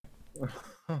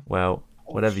Well,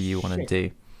 Oh whatever you want to shit.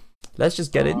 do. Let's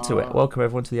just get into it. Uh, Welcome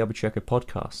everyone to the Arbitrary Echo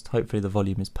podcast. Hopefully the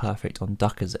volume is perfect on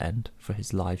Ducker's end for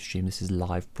his live stream. This is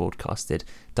live broadcasted.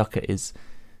 Ducker is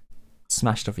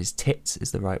smashed off his tits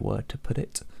is the right word to put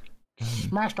it.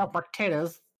 Smashed up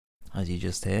potatoes. As you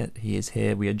just heard, he is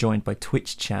here. We are joined by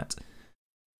Twitch chat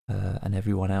and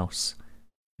everyone else,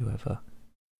 whoever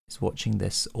is watching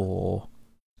this or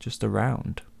just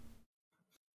around.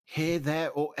 Here,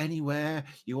 there, or anywhere,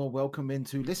 you are welcome in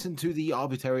to listen to the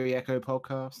Arbitrary Echo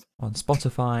podcast. On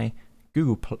Spotify,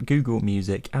 Google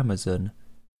Music, Amazon.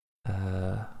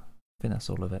 I think that's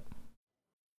all of it.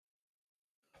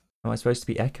 Am I supposed to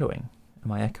be echoing?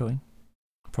 Am I echoing?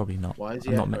 Probably not. Why is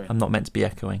he I'm not. echoing? I'm not meant to be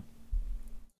echoing.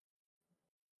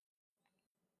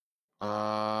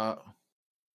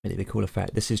 Really cool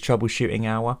effect. This is troubleshooting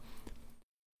hour.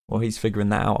 While he's figuring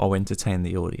that out, I'll entertain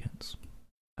the audience.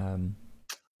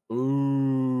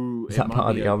 Ooh, Is it that might part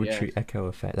of be the OBS. arbitrary echo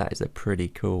effect? That is a pretty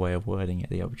cool way of wording it.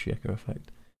 The arbitrary echo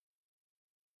effect.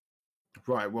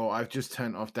 Right, well, I've just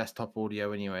turned off desktop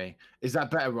audio anyway. Is that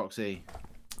better, Roxy?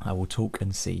 I will talk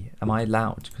and see. Am I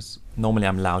loud? Because normally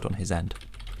I'm loud on his end.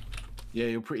 Yeah,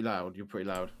 you're pretty loud. You're pretty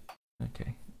loud.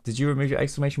 Okay. Did you remove your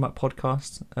exclamation mark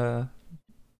podcast? Command?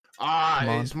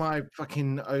 It's my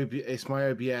fucking it's my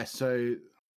OBS. So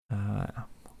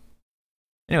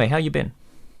Anyway, how you been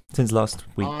since last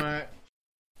week?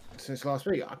 Since last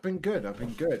week, I've been good.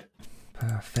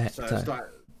 Perfect. So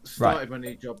started my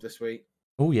new job this week.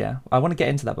 Oh yeah, I want to get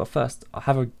into that, but first I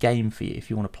have a game for you if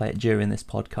you want to play it during this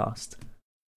podcast.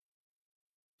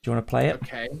 Do you want to play it?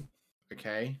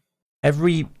 Okay.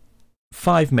 Every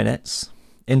 5 minutes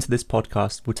into this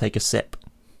podcast, we'll take a sip.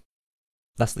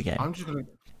 That's the game. I'm just gonna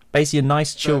basically a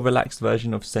nice, chill, relaxed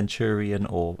version of Centurion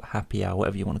or Happy Hour,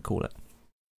 whatever you want to call it.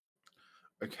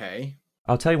 Okay.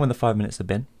 I'll tell you when the 5 minutes have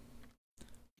been.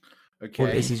 Okay. All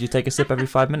it is you take a sip every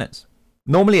 5 minutes.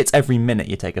 Normally it's every minute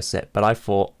you take a sip, but I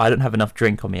thought I don't have enough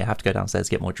drink on me. I have to go downstairs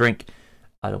to get more drink.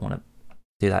 I don't want to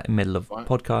do that in the middle of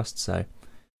podcast, so.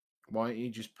 Why don't you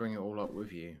just bring it all up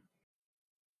with you?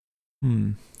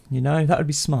 That would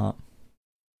be smart.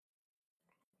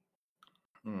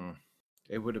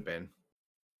 It would have been.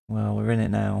 Well, we're in it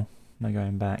now. No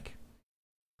going back.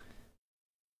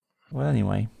 Well,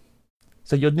 anyway.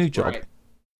 So your new job. Right.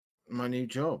 My new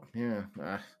job, yeah.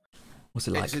 What's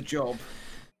it like? It's a job.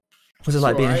 What's it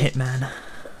like being a hitman?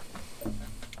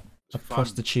 It's a fun.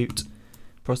 Prostitute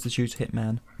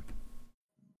hitman.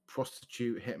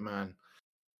 Prostitute hitman.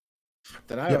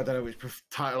 I don't Yep. know which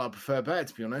title I prefer better,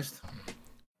 to be honest.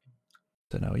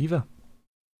 Don't know either.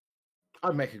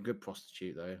 I'd make a good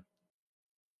prostitute, though.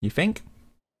 You think?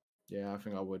 Yeah, I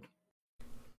think I would.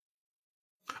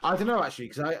 I don't know, actually,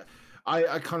 because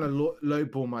I kind of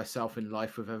lowball myself in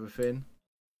life with everything.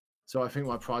 So I think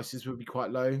my prices would be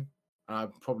quite low, and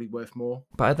I'm probably worth more.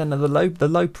 But then the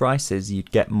low prices,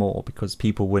 you'd get more because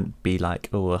people wouldn't be like,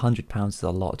 oh, £100 is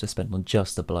a lot to spend on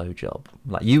just a blowjob.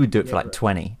 Like, you would do it for like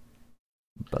 20.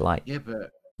 But like,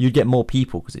 but you'd get more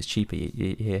people because it's cheaper.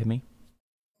 You hear me?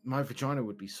 My vagina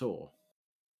would be sore.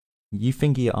 You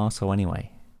finger your arsehole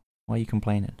anyway. Why are you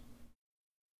complaining?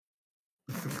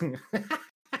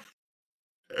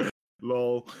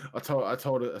 Lol. I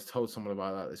told someone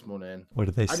about that this morning. What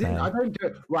did they say? I don't do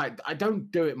it. Right, I don't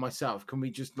do it myself. Can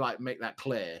we just like make that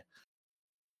clear?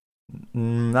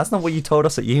 That's not what you told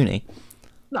us at uni.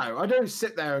 No, I don't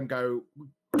sit there and go.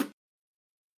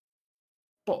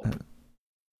 Bob.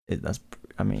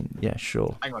 Yeah,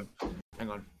 sure. Hang on.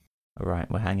 All right,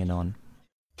 we're hanging on.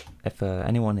 If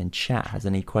anyone in chat has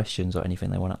any questions or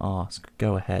anything they want to ask,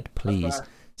 go ahead, please.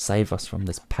 Save us from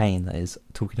this pain that is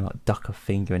talking about Ducker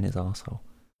fingering his arsehole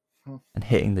and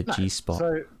hitting the G-spot.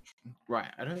 So, right,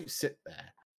 I don't sit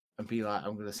there and be like,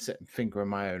 I'm going to sit and finger in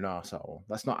my own arsehole.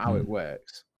 That's not how it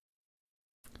works.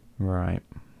 Right.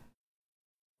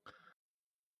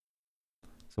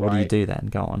 So what do you do then?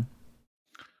 Go on.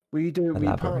 Well, you do it with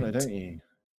your partner, don't you?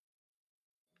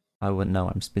 I wouldn't know.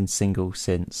 I've been single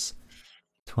since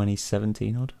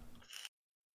 2017 odd.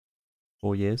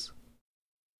 4 years.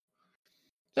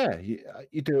 Yeah,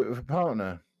 you do it with a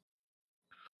partner.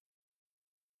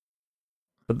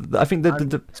 But I think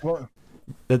the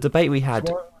debate we had.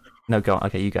 No, go on.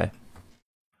 Okay, you go.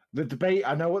 The debate.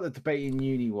 I know what the debate in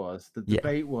uni was. The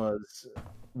debate was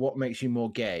what makes you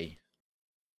more gay.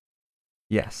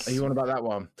 Yes. Are you on about that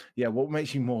one? Yeah. What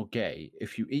makes you more gay?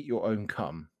 If you eat your own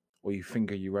cum or you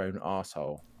finger your own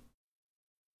arsehole?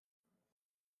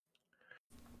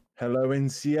 Hello,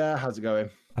 Insia. How's it going?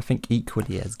 I think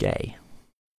equally as gay.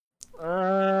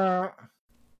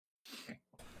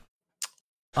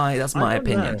 That's my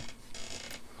opinion.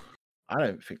 I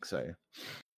don't think so.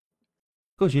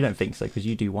 course, you don't think so because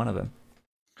you do one of them.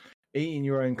 Eating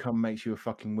your own cum makes you a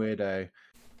fucking weirdo.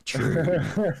 True.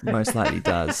 Most likely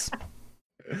does.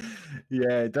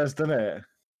 Yeah, it does, doesn't it?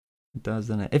 It does,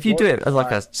 doesn't it? If you do it as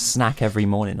like a snack every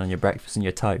morning on your breakfast and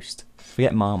your toast,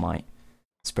 forget Marmite.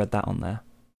 Spread that on there.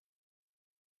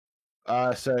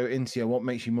 So, Intia, what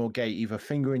makes you more gay? Either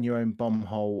fingering your own bum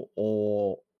hole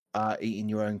or eating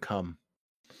your own cum?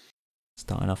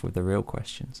 Starting off with the real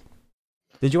questions.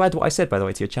 Did you add what I said, by the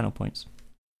way, to your channel points?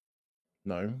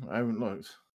 No, I haven't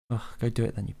looked. Oh, go do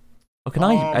it then. You. Oh, can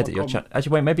I edit your channel?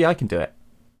 Actually, wait, maybe I can do it.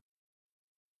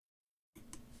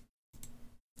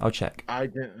 I'll check. I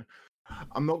didn't.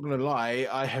 I'm not gonna lie.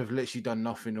 I have literally done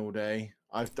nothing all day.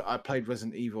 I played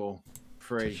Resident Evil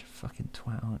 3. Such a fucking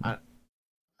twat, aren't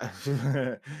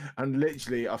you? And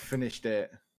literally, I finished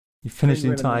it. You finished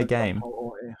the entire game.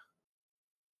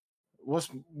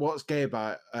 What's gay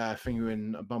about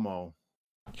fingering a bumhole?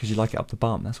 Because you like it up the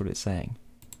bum. That's what it's saying.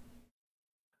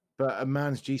 But a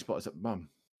man's G-spot is at the bum.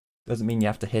 Doesn't mean you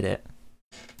have to hit it.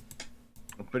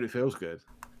 But it feels good.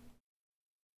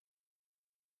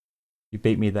 You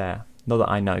beat me there. Not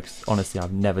that I know, because honestly,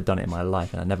 I've never done it in my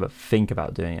life, and I never think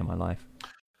about doing it in my life.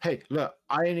 Hey, look,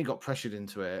 I only got pressured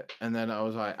into it, and then I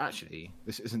was like, actually,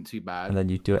 this isn't too bad. And then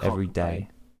you do it every day.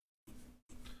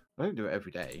 I don't do it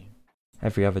every day.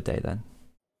 Every other day, then.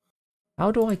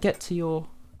 How do I get to your...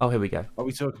 Oh, here we go. Are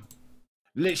we talking?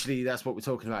 Literally, that's what we're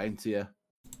talking about, Intia.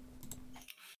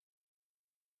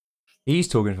 He's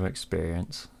talking from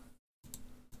experience.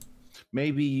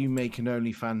 Maybe you make an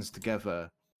OnlyFans together.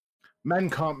 Men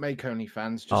can't make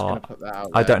OnlyFans. Just gonna put that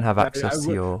out there. I don't have access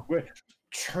to your...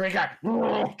 Trigger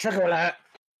alert.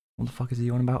 What the fuck is he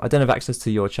on about? I don't have access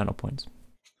to your channel points.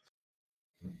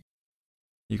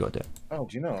 You got to do it. Oh,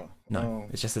 do you not? No, Oh.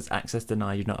 it's just it's access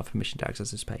denied. You don't have permission to access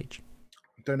this page.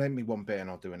 Donate me one bit and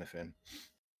I'll do anything.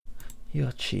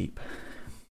 You're cheap.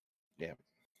 I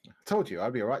told you,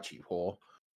 I'd be a right cheap whore.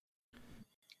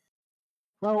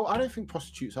 Well, I don't think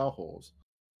prostitutes are whores.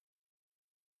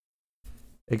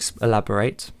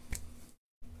 Elaborate.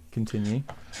 Continue.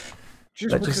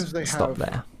 Just because they stop have,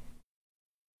 there.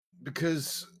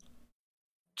 Because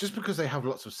just because they have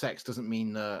lots of sex doesn't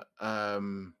mean that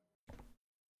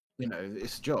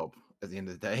it's a job at the end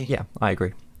of the day. Yeah, I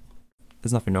agree.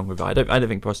 There's nothing wrong with it. I don't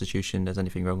think prostitution. There's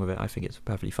anything wrong with it. I think it's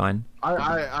perfectly fine.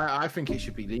 I think it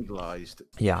should be legalized.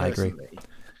 Yeah, personally.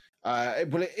 I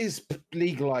agree. Well, it is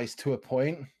legalized to a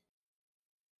point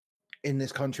in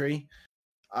this country.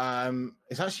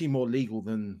 It's actually more legal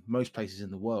than most places in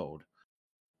the world.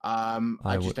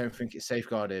 I just don't think it's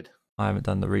safeguarded. I haven't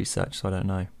done the research, so I don't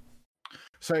know.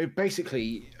 So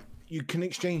basically, you can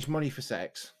exchange money for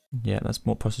sex. Yeah, that's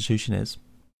what prostitution is.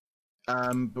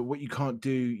 But what you can't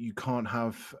do, you can't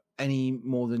have any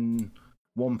more than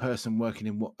one person working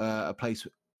in a place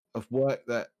of work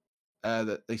that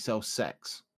they sell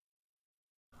sex.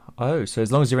 Oh, so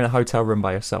as long as you're in a hotel room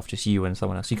by yourself, just you and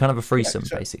someone else, you can't have a threesome,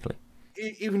 basically.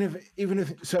 Even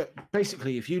if so,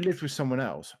 basically, if you lived with someone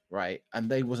else, right, and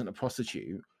they wasn't a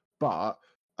prostitute, but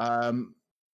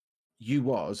you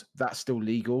was, that's still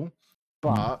legal.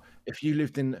 But if you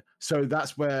lived in, so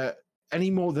that's where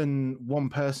any more than one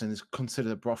person is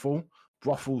considered a brothel.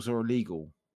 Brothels are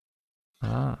illegal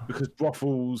because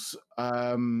brothels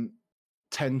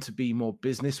tend to be more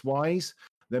business wise.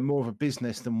 They're more of a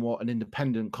business than what an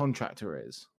independent contractor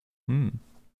is.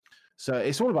 So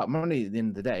it's all about money at the end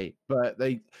of the day. But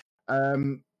they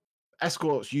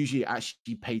escorts usually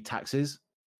actually pay taxes.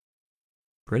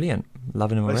 Brilliant,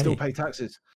 loving them already. They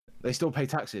still pay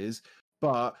taxes,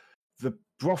 but the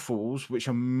brothels, which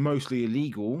are mostly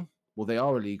illegal, well, they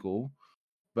are illegal,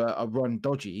 but are run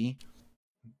dodgy,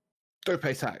 don't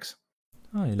pay tax.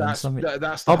 Oh, you learned something. By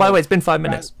the way, it's been 5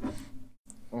 minutes.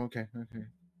 Okay.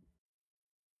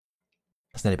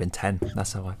 It's nearly been 10.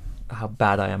 That's how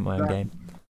bad I am at my own game.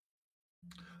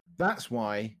 That's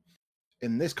why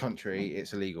in this country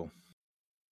it's illegal.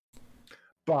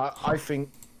 But I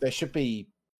think there should be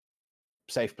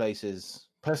safe places.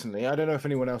 Personally, I don't know if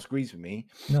anyone else agrees with me.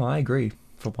 No, I agree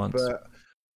for once. But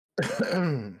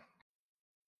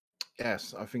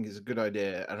yes, I think it's a good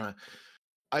idea, and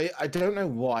I don't know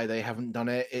why they haven't done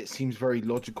it. It seems a very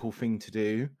logical thing to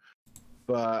do,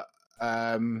 but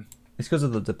it's because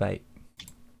of the debate.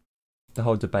 The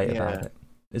whole debate about it.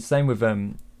 It's the same with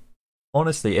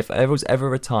honestly, if there was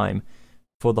ever a time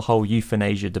for the whole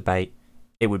euthanasia debate,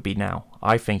 it would be now.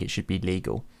 I think it should be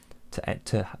legal to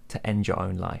end your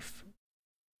own life.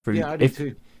 I do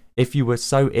too. If you were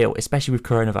so ill, especially with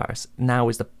coronavirus, now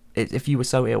is if you were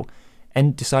so ill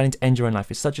and deciding to end your own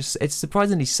life, it's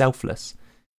surprisingly selfless.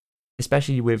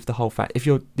 Especially with the whole fact,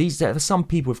 there are some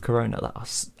people with corona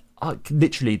that are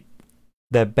literally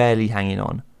they're barely hanging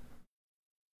on.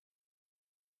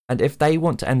 And if they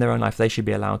want to end their own life, they should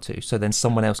be allowed to. So then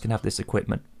someone else can have this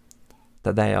equipment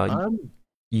that they are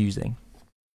using.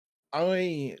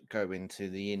 I go into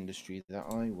the industry that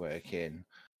I work in.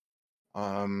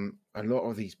 A lot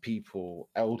of these people,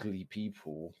 elderly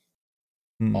people,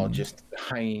 are just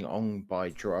hanging on by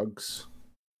drugs.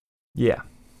 Yeah.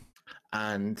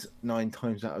 And 9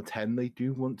 times out of 10, they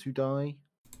do want to die.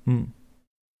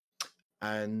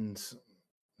 And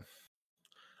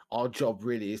our job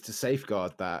really is to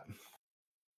safeguard that.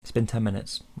 It's been 10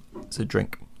 minutes. It's a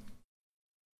drink.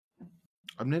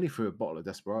 I'm nearly through a bottle of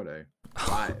Desperado.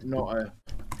 Like, not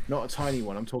a tiny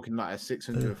one. I'm talking like a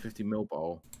 650ml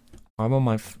bottle. I'm on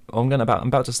my. I'm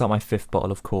about to start my 5th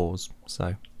bottle of Coors.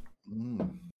 So.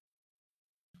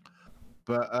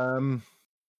 But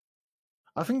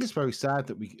I think it's very sad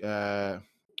that we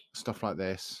stuff like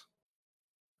this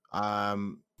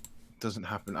doesn't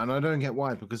happen, and I don't get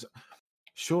why. Because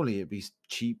surely it'd be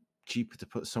cheaper to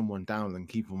put someone down than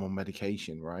keep them on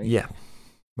medication, right? Yeah.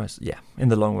 In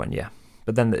the long run, yeah.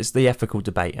 But then it's the ethical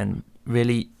debate, and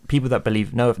really, people that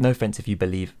believe, no offense if you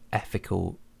believe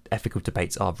ethical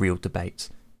debates are real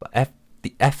debates, but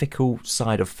the ethical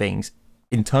side of things,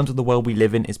 in terms of the world we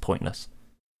live in, is pointless.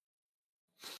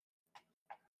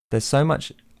 There's so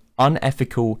much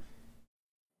unethical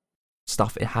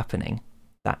stuff happening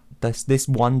that this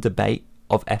one debate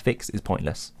of ethics is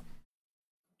pointless.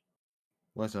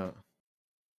 What's that?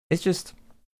 It's just,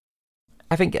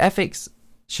 I think ethics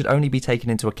should only be taken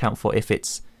into account for if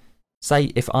it's,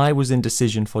 say, if I was in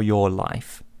decision for your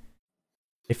life,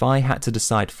 if I had to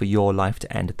decide for your life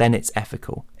to end, then it's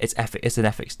ethical. It's an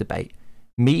ethics debate.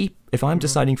 Me, if I'm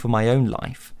deciding for my own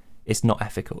life, it's not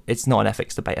ethical. It's not an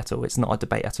ethics debate at all. It's not a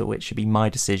debate at all. It should be my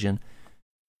decision.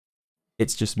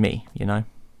 It's just me, you know?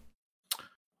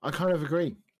 I kind of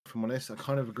agree. If I'm honest, I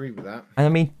kind of agree with that. And I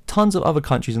mean, tons of other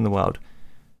countries in the world.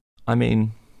 I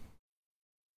mean,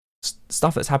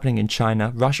 stuff that's happening in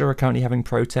China. Russia are currently having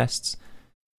protests.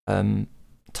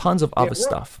 Tons of other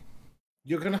stuff.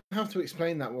 You're going to have to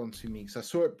explain that one to me, because I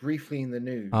saw it briefly in the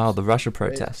news. Oh, the Russia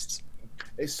protests.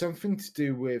 It's something to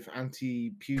do with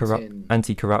anti-Putin.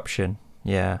 Anti-corruption,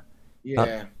 yeah.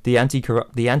 Yeah. The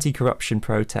anti-corruption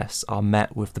protests are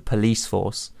met with the police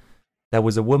force. There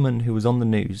was a woman who was on the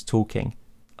news talking,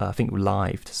 I think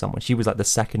live to someone. She was like the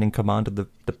second in command of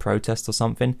the protest or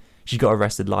something. She got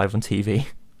arrested live on TV.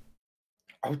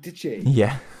 Oh, did she?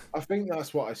 Yeah. I think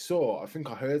that's what I saw. I think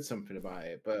I heard something about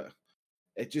it, but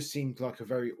it just seemed like a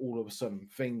very all of a sudden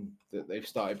thing that they've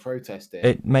started protesting.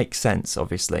 It makes sense,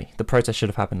 obviously. The protest should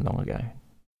have happened long ago.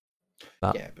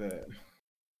 But yeah, but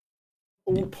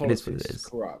all politics is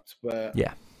corrupt. But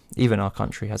yeah, even our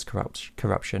country has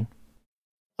corruption.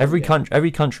 Every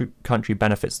country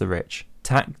benefits the rich.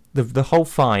 The whole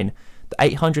fine, the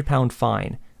 £800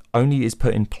 fine, only is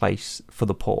put in place for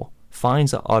the poor.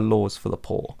 Fines are laws for the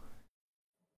poor.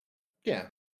 Yeah.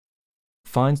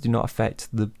 Fines do not affect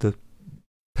the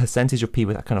percentage of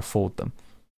people that can afford them.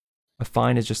 A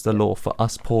fine is just a law for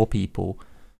us poor people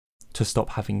to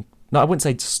stop having... No, I wouldn't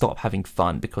say to stop having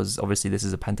fun, because obviously this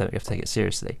is a pandemic, you have to take it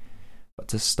seriously. But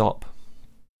to stop...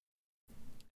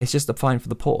 It's just a fine for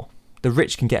the poor. The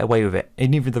rich can get away with it.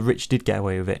 And even if the rich did get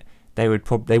away with it, they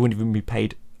wouldn't even be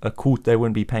paid a quarter. They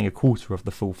wouldn't be paying a quarter of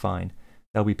the full fine.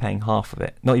 They'll be paying half of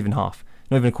it. Not even half.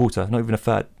 Not even a quarter. Not even a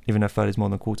third. Even a third is more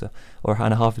than a quarter. Or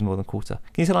and a half is more than a quarter.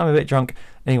 Can you tell I'm a bit drunk?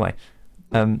 Anyway.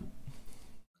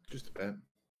 Just a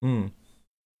bit.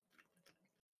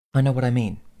 I know what I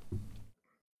mean.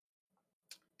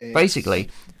 Basically,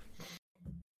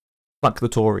 fuck the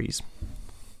Tories.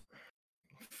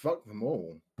 Fuck them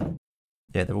all.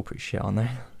 Yeah, they're all pretty shit, aren't they?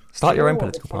 Start your own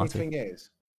political party. The thing is,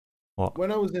 what?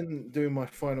 When I was doing my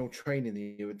final training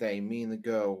the other day, me and the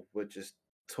girl were just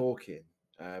talking.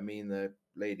 Me and the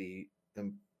lady,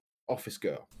 the office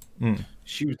girl,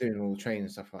 she was doing all the training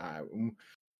and stuff like that. And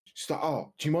she's like,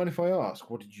 "Oh, do you mind if I ask,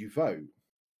 what did you vote?"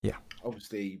 Yeah.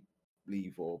 Obviously,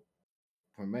 leave or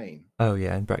remain. Oh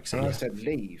yeah, in Brexit. And I said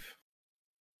leave.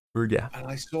 Yeah. And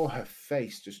I saw her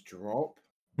face just drop.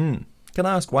 Can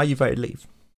I ask why you voted leave?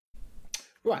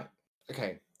 Right.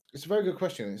 Okay. It's a very good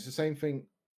question. It's the same thing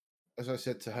as I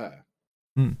said to her.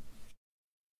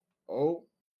 Oh,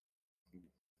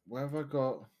 where have I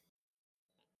got?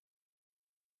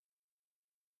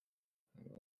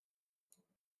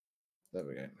 There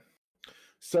we go.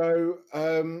 So,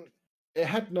 it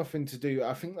had nothing to do.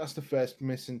 I think that's the first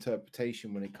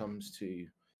misinterpretation when it comes to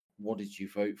what did you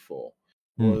vote for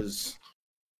was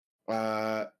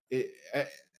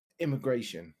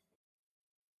immigration.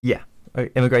 Yeah,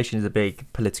 immigration is a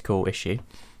big political issue.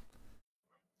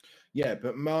 Yeah,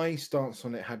 but my stance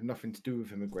on it had nothing to do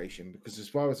with immigration because, as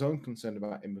far as I'm concerned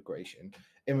about immigration,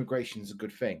 immigration's a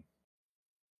good thing.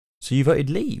 So you voted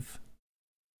leave?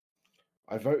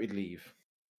 I voted leave.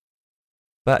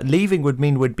 But leaving would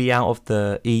mean we'd be out of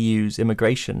the EU's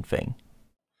immigration thing.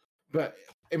 But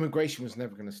immigration was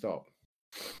never going to stop.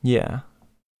 Yeah.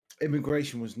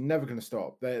 Immigration was never going to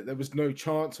stop. There was no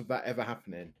chance of that ever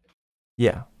happening.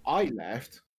 Yeah. I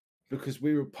left because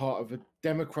we were part of a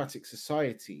democratic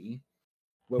society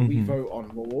where we vote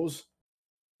on laws,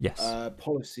 Yes.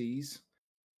 policies,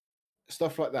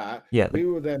 stuff like that. Yeah. We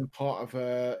were then part of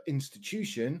an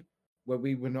institution where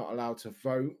we were not allowed to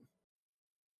vote,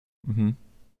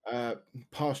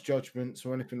 pass judgments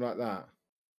or anything like that.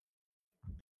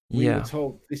 We were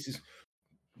told this is.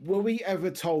 Were we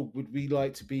ever told would we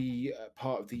like to be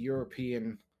part of the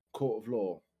European Court of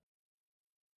Law?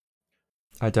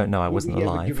 I don't know. I wasn't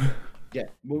alive.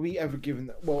 Were we ever given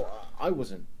that? Well, I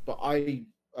wasn't, but I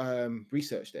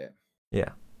researched it. Yeah.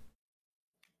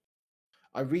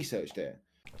 I researched it.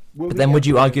 But then would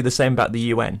you argue the same about the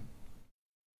UN?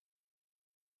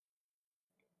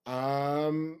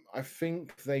 I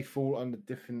think they fall under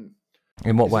different.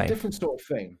 In what way? A different sort of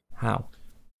thing. How?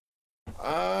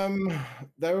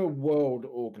 They're a world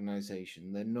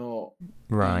organization. They're not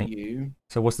right. EU.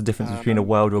 So what's the difference between a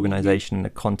world organization and a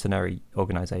continental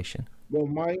organization? Well,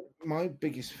 my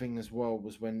biggest thing as well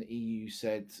was when the EU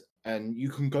said, and you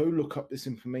can go look up this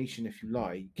information if you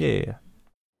like. Yeah.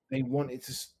 They wanted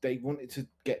to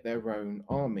get their own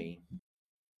army.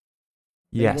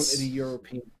 Yes. They wanted a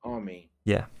European army.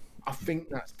 Yeah. I think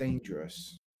that's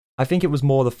dangerous. I think it was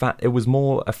more it was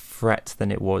more a threat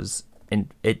than it was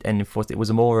enforced. It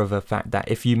was more of a fact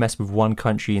that if you mess with one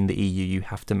country in the EU, you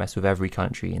have to mess with every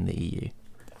country in the EU.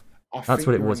 That's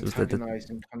what it was. It was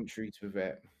antagonizing countries with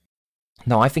it.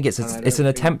 No, I think it's an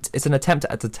attempt. It's an attempt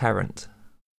at a deterrent.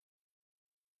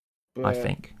 But I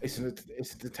think it's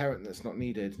a deterrent that's not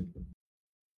needed.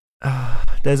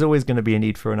 There's always going to be a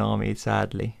need for an army,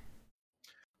 sadly.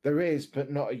 There is,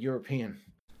 but not a European.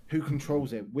 Who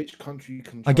controls it? Which country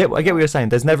controls it? I get what you're saying.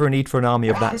 There's never a need for an army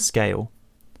of that scale.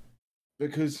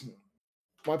 Because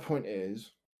my point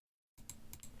is,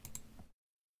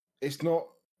 it's not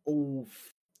all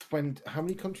 20. How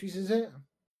many countries is it?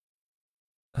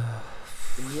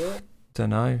 In Europe?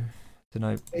 Don't know.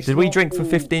 Did we drink for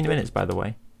 15 minutes, by the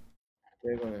way?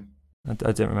 I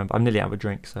don't remember. I'm nearly out of a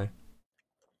drink, so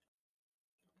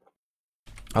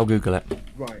I'll Google it.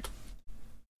 Right.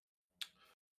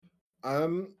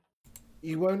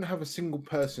 You won't have a single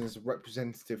person as a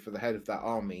representative for the head of that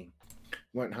army.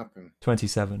 Won't happen.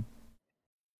 27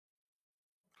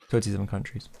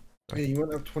 countries. Yeah, you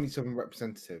won't have 27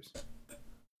 representatives.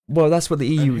 Well, that's what the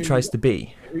EU tries to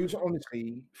be. Who's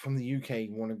honestly from the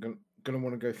UK going to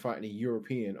want to go fight in a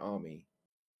European army?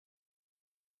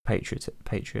 Patriots.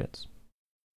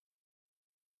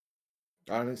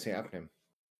 I don't see it happening.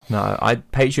 No,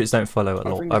 Patriots don't follow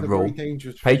a rule.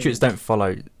 Patriots don't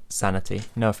follow sanity.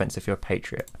 No offense if you're a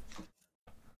patriot.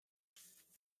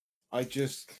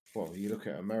 You look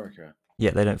at America.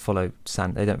 Yeah, they don't follow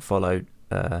They don't follow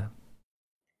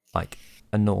like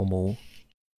a normal.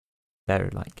 They're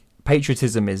like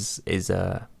patriotism is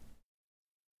an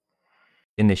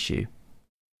issue.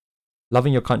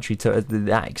 Loving your country to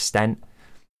that extent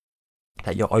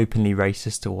that you're openly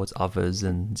racist towards others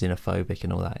and xenophobic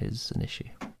and all that is an issue.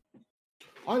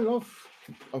 I love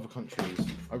other countries.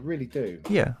 I really do.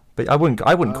 Yeah, but I wouldn't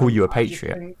call you a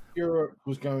patriot. I just think Europe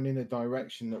was going in a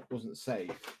direction that wasn't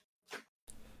safe.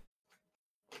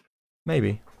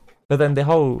 Maybe. But then the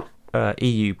whole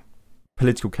EU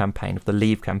political campaign, the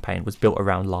Leave campaign, was built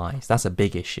around lies. That's a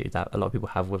big issue that a lot of people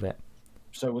have with it.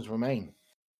 So was Remain.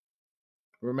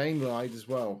 Remain lied as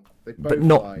well. But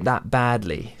not that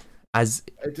badly.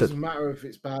 It doesn't matter if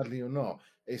it's badly or not.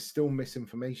 It's still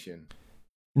misinformation.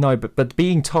 No, but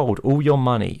being told all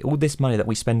this money that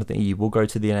we spend on the EU will go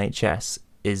to the NHS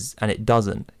and it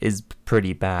doesn't, is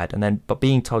pretty bad. And then, but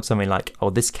being told something like, oh,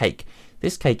 this cake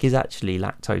is actually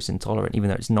lactose intolerant, even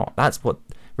though it's not. That's what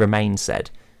Remain said.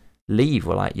 Leave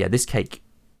were like, yeah, this cake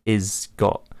is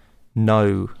got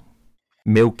no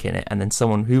milk in it, and then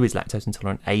someone who is lactose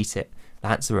intolerant ate it.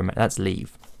 That's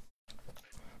Leave.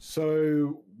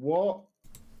 So what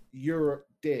Europe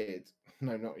did?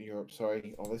 No, not Europe.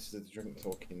 Sorry. Oh, this is the drink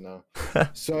talking now.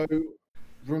 So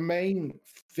Remain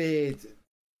feared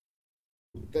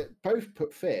that both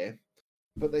put fear,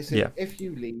 but they said if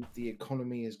you leave, the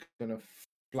economy is going to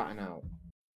flatten out.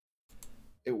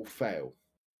 It will fail.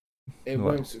 It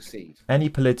won't succeed. Any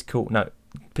political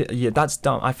that's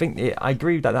dumb. I think I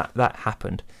agree that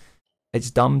happened. It's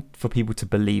dumb for people to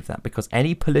believe that, because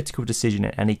any political decision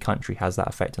in any country has that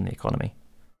effect on the economy.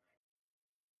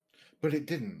 But it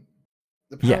didn't.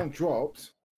 The Yeah. pound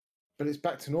dropped, but it's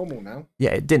back to normal now.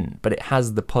 Yeah, it didn't, but it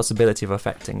has the possibility of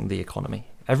affecting the economy.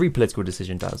 Every political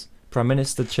decision does. Prime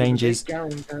Minister changes.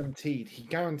 He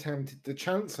guaranteed the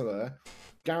Chancellor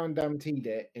guaranteed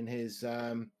it in his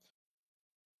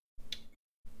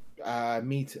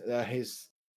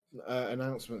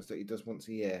announcements that he does once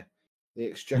a year, the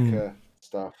Exchequer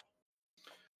stuff.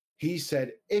 He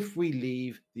said, if we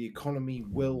leave, the economy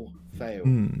will fail.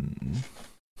 And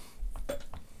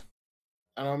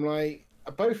I'm like,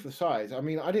 both the sides. I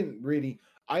mean, I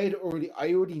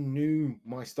already knew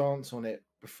my stance on it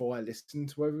before I listened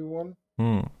to everyone.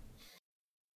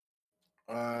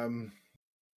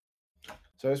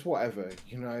 So it's whatever,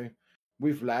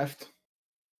 we've left.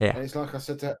 Yeah. And it's like I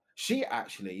said to her, she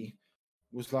actually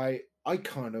was like, I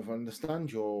kind of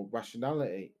understand your rationale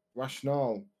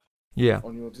Yeah.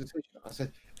 on your decision. I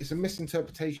said, it's a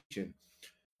misinterpretation.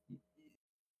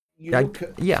 I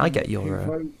get your who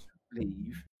vote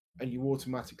leave and you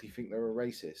automatically think they're a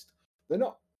racist. They're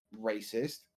not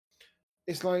racist.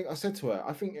 It's like I said to her,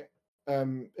 I think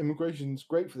immigration's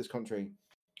great for this country.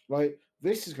 Like,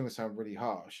 this is going to sound really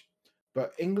harsh,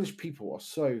 but English people are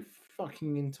so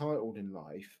fucking entitled in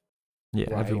life.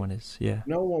 Yeah, right? Everyone is. Yeah.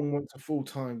 No one wants a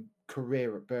full-time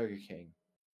career at Burger King.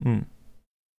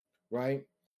 Right?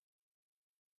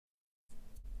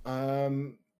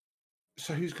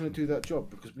 So who's going to do that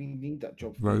job? Because we need that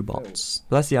job. Robots.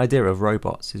 That's the idea of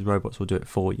robots. Is robots will do it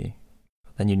for you.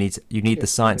 Then you need the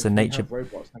science and nature.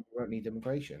 Robots, then we won't need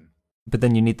immigration. But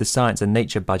then you need the science and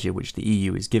nature budget, which the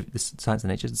EU is the science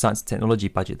and technology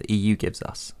budget the EU gives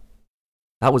us.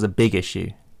 That was a big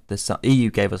issue. The EU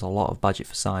gave us a lot of budget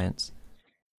for science.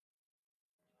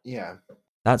 Yeah.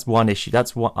 That's one issue.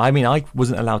 That's what I mean. I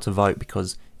wasn't allowed to vote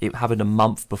because it happened a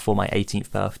month before my 18th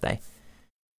birthday.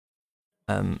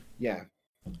 Yeah.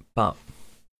 But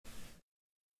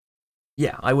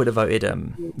yeah, I would have voted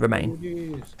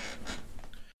Remain.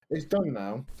 It's done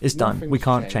now. It's done. We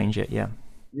can't change it. Yeah.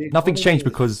 Nothing's changed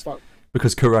because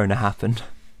Corona happened.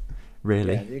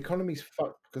 Really. Yeah, the economy's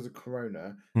fucked because of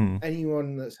Corona.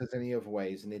 Anyone that says any other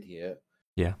way is an idiot.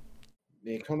 Yeah.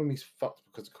 The economy's fucked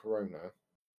because of Corona.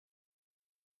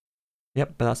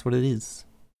 Yep, but that's what it is.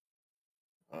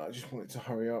 I just want it to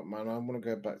hurry up, man. I want to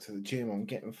go back to the gym. I'm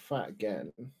getting fat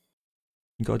again.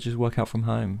 You gotta just work out from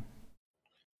home.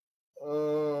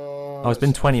 It's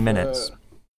been 20 minutes.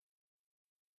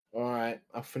 Alright,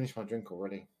 I've finished my drink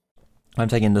already. I'm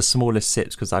taking the smallest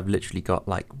sips because I've literally got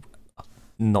like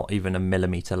not even a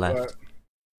millimeter left.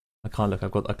 I can't look. I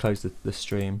closed the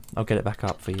stream. I'll get it back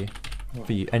up for you,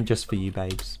 and just for you,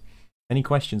 babes. Any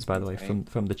questions, by the way,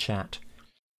 from the chat?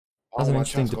 That's an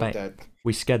interesting debate.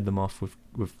 We scared them off with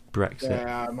Brexit.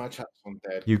 Yeah, my chat's on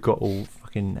dead. You got all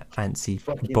fucking antsy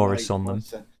Boris on them.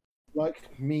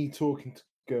 Like me talking to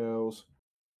girls.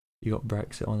 You got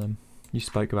Brexit on them. You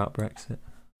spoke about Brexit.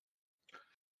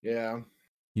 Yeah.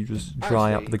 You just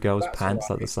dry up the girl's pants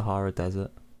like the Sahara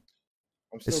Desert.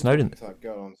 I'm still talking to that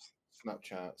girl on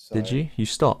Snapchat. So... Did you? You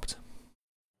stopped?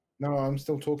 No, I'm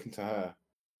still talking to her.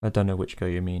 I don't know which girl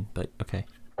you mean, but okay.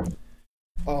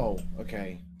 Oh,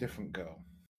 okay. Different girl.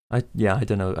 I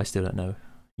don't know. I still don't know.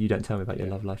 You don't tell me about your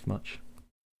love life much.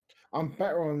 I'm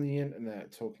better on the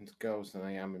internet talking to girls than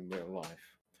I am in real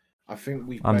life. I think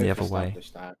we've I'm both the other way.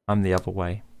 established that. I'm the other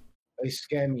way. They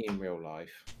scare me in real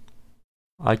life.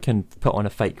 I can put on a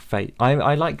fake face.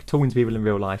 I like talking to people in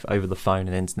real life over the phone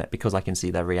and internet because I can see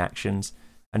their reactions,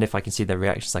 and if I can see their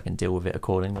reactions, I can deal with it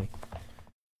accordingly.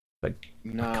 But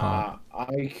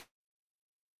I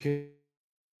can't.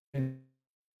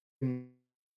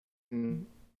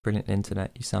 Brilliant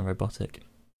internet. You sound robotic.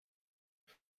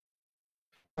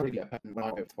 Your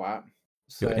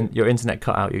internet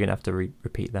cut out. You're gonna have to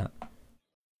repeat that.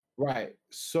 Right.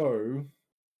 So,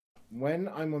 when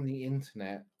I'm on the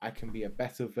internet, I can be a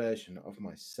better version of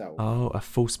myself. Oh, a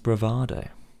false bravado.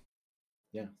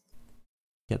 Yeah.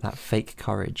 Get that fake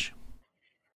courage.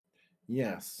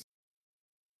 Yes.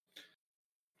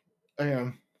 Hang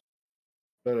on.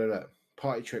 No.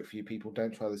 Party trick for you people.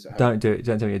 Don't try this at home. Don't do it.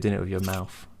 Don't tell me you're doing it with your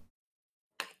mouth.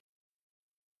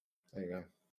 There you go.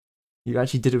 You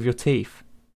actually did it with your teeth?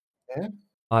 Yeah.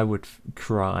 I would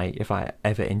cry if I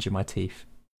ever injure my teeth.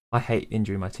 I hate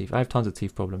injuring my teeth. I have tons of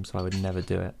teeth problems, so I would never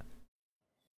do it.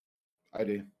 I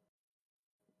do.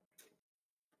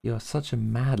 You're such a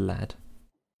mad lad.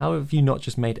 How have you not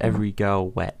just made every girl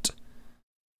wet?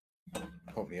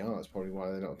 Probably are. That's probably why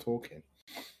they're not talking.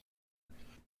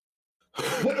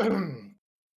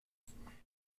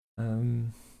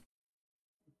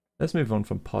 Let's move on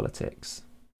from politics.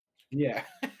 Yeah.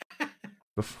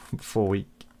 before we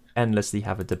endlessly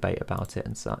have a debate about it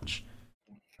and such.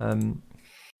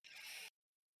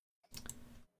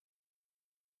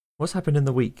 What's happened in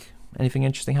the week? Anything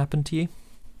interesting happened to you?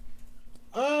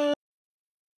 I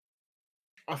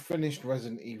finished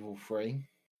Resident Evil 3.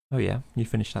 Oh yeah, you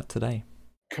finished that today.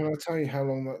 Can I tell you how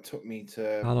long that took me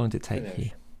to How long did it take finish?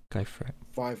 you? Go for it.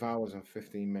 5 hours and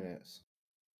 15 minutes.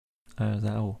 Is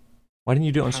that all? Why didn't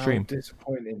you do it on stream? How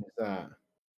disappointing is that?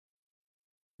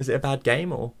 Is it a bad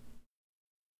game or?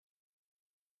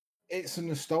 It's a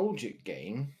nostalgic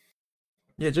game.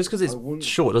 Yeah, just because it's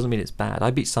short doesn't mean it's bad.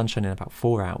 I beat Sunshine in about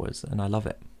 4 hours and I love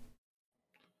it.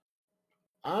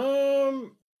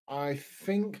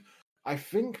 I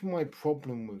think my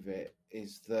problem with it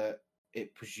is that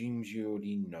it presumes you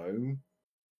already know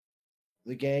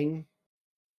the game.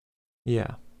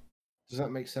 Yeah. Does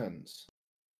that make sense?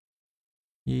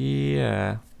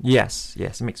 Yeah. Yes,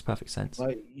 it makes perfect sense.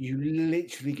 Like, you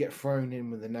literally get thrown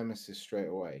in with a nemesis straight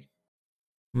away.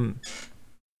 Hmm.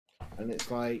 And it's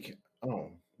like, oh,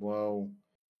 well,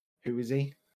 who is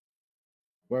he?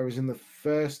 Whereas in the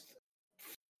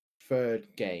third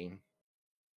game,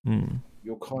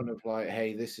 you're kind of like,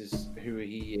 hey, this is who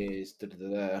he is,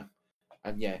 da-da-da-da.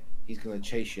 And yeah, he's going to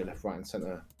chase you left, right, and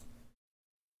center.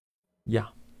 Yeah.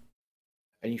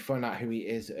 And you find out who he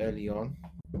is early on.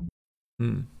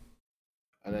 Hmm.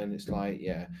 And then it's like,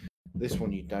 yeah, this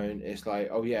one you don't. It's like,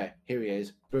 oh yeah, here he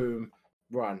is. Boom,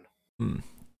 run.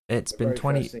 It's been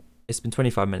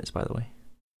 25 minutes, by the way.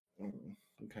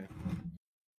 Okay.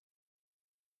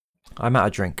 I'm out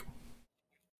of drink.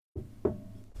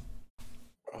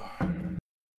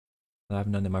 I have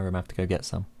none in my room. I have to go get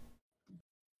some.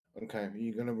 Okay, are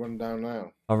you gonna run down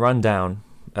now? I'll run down.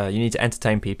 You need to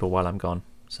entertain people while I'm gone.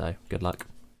 So good luck.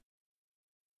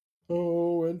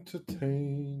 Oh,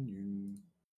 entertain you.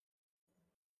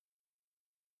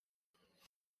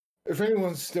 If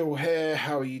anyone's still here,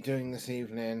 how are you doing this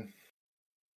evening?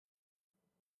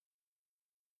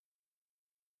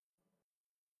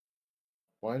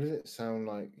 Why does it sound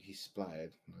like he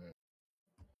splattered? No.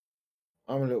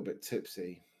 I'm a little bit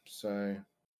tipsy, so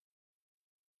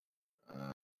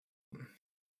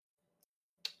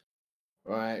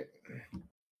right.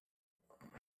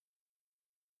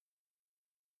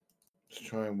 Let's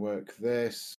try and work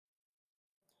this.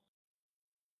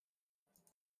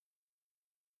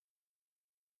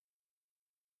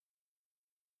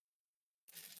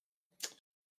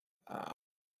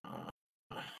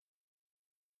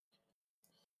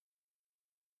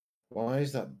 Why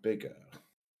is that bigger?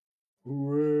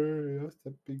 Hooray, that's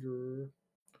the bigger.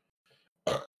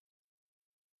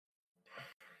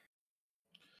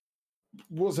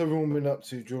 What's everyone been up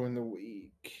to during the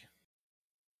week?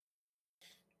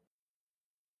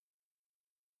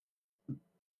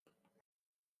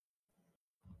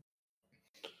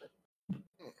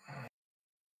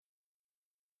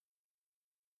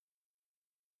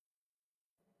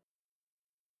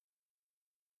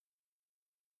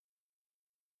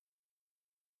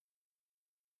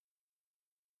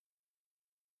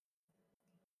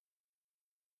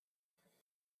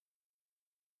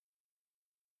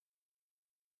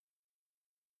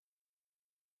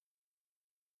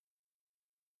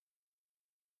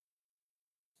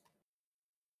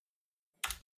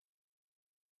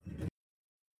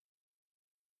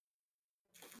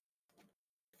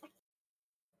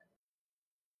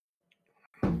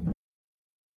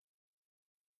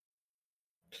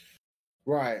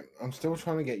 Right, I'm still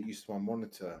trying to get used to my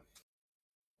monitor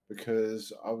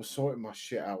because I was sorting my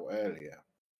shit out earlier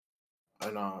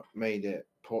and I made it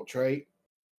portrait.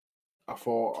 I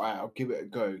thought, right, I'll give it a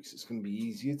go because it's going to be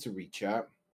easier to reach out.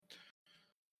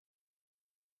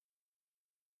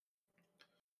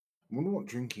 I wonder what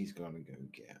drink he's going to go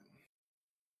get.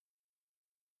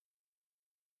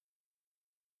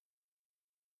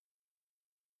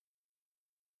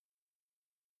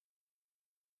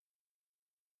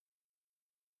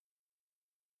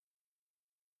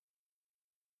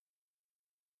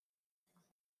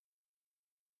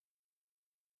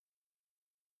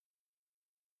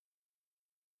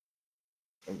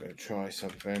 I'm going to try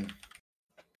something.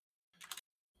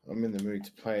 I'm in the mood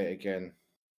to play it again.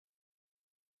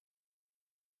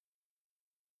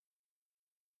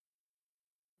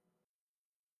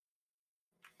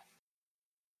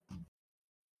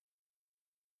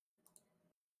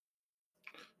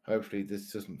 Hopefully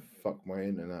this doesn't fuck my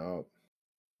internet up.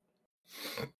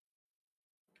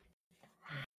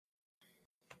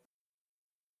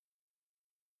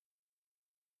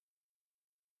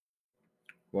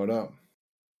 What up?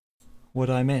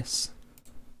 What'd I miss?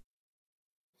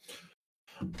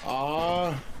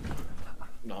 Not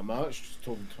much. Just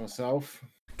talking to myself.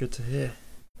 good to hear.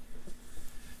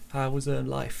 How was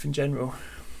life in general?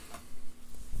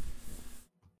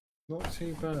 Not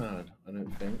too bad, I don't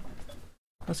think.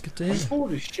 That's good to I'm hear.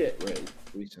 bored as shit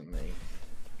recently.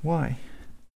 Why?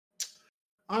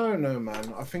 I don't know,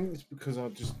 man. I think it's because I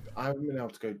haven't been able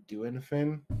to go do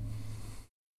anything.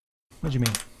 What do you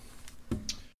mean?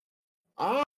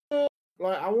 I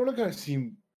want to go see.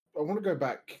 I want to go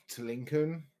back to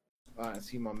Lincoln, and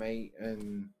see my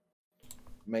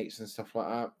mates and stuff like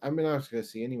that. I haven't been able to go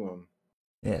see anyone.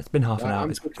 Yeah, it's been half an hour.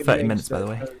 I'm It's talking 30 mates minutes, by that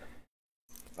the way.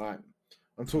 Alright,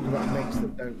 I'm talking about mates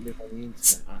that don't live on the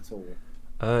internet at all.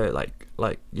 Oh,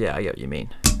 yeah, I get what you mean.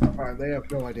 Right, they have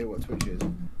no idea what Twitch is.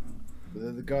 But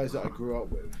they're the guys that I grew up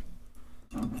with.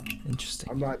 Interesting.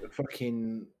 I'm like the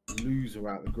fucking loser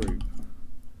out of the group.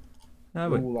 No,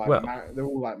 They're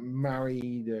all like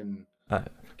married and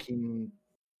fucking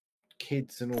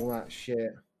kids and all that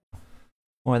shit.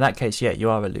 Well, in that case, yeah, you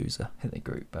are a loser in the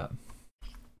group, but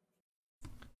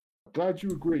Glad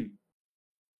you agree.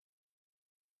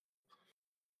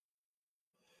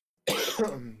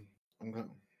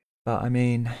 I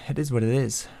mean, it is what it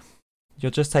is.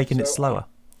 You're just taking it slower.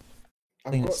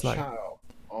 I've got chat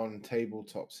on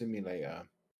Tabletop Simulator.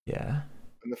 Yeah.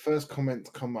 And the first comment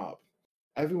to come up,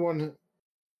 everyone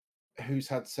who's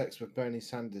had sex with Bernie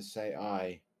Sanders say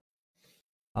I.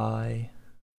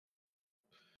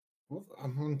 What?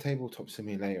 I'm on Tabletop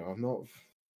Simulator. I'm not.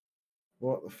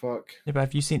 What the fuck? Yeah, but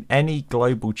have you seen any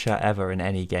global chat ever in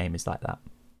any game is like that?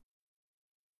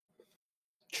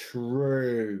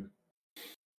 True.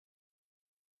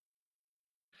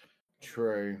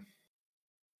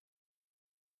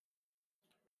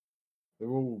 They're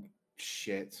all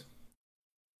shit.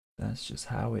 That's just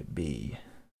how it be.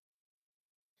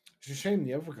 It's a shame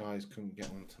the other guys couldn't get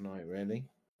on tonight, really.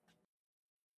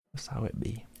 That's how it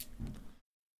be.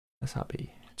 That's how it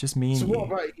be. Just me and so you. So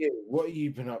what about you? What have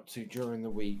you been up to during the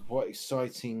week? What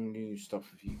exciting new stuff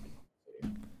have you been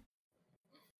up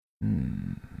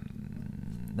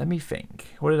to? Let me think.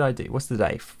 What did I do? What's the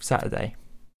day? Saturday?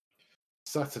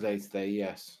 Saturday today,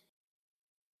 yes.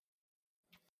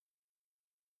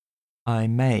 I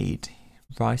made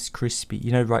Rice Krispie,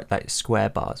 you know, right, like square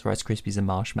bars, Rice Krispies and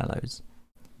marshmallows.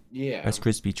 Yeah. Rice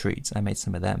Krispie treats. I made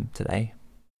some of them today.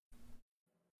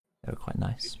 They were quite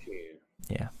nice.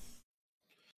 Yeah.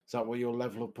 Is that where your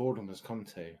level of boredom has come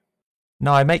to?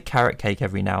 No, I make carrot cake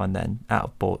every now and then out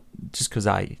of bored, just because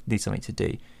I need something to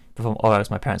do. Or else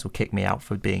my parents will kick me out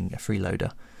for being a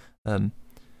freeloader.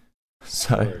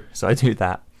 So I do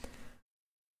that.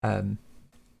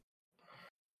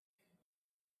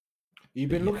 You've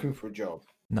been looking for a job?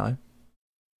 No.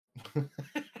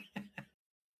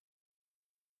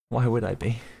 Why would I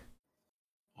be?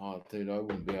 Oh, dude, I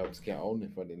wouldn't be able to get on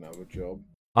if I didn't have a job.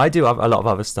 I do have a lot of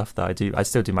other stuff that I do. I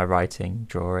still do my writing,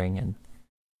 drawing, and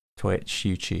Twitch,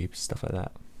 YouTube, stuff like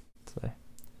that. So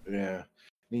yeah,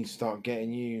 need to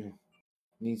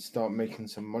start making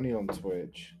some money on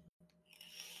Twitch.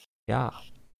 Yeah,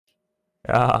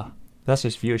 that's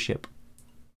just viewership.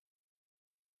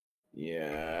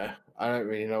 Yeah, I don't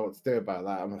really know what to do about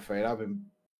that. I'm afraid I've been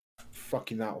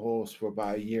fucking that horse for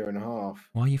about a year and a half.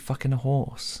 Why are you fucking a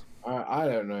horse? I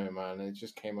don't know, man. It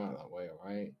just came out that way,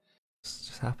 right? It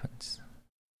just happens.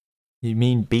 You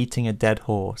mean beating a dead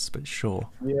horse, but sure.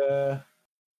 Yeah.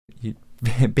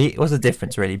 What's the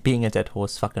difference, really? Beating a dead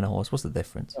horse, fucking a horse. What's the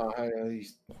difference? You're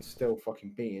still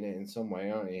fucking beating it in some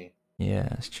way, aren't you? Yeah,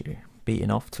 that's true.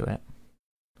 Beating off to it.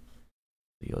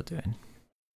 What you're doing.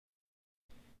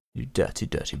 You dirty,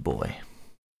 dirty boy.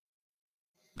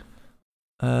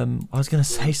 I was going to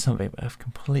say something, but I've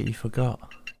completely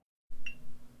forgot.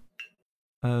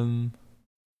 God,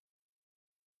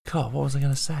 what was I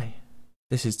going to say?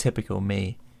 This is typical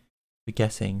me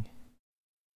forgetting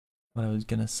what I was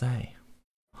going to say.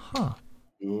 Huh.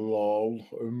 Lol.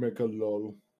 Omega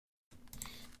lol.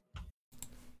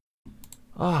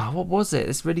 What was it?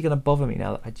 It's really going to bother me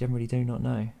now that I generally do not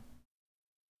know.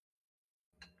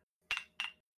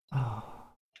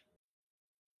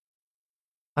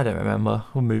 I don't remember.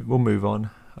 We'll move on.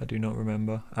 I do not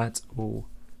remember at all.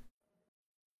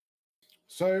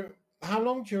 So, how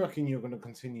long do you reckon you're going to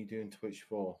continue doing Twitch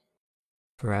for?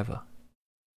 Forever.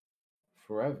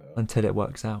 Forever? Until it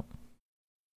works out.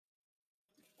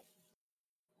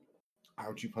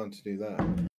 How do you plan to do that?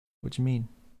 What do you mean?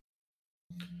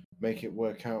 Make it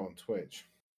work out on Twitch.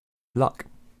 Luck.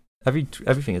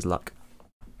 Everything is luck.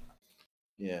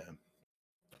 Yeah.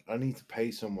 I need to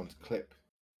pay someone to clip.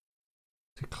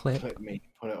 To clip? Clip me,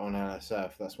 put it on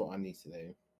LSF. That's what I need to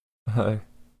do. Oh.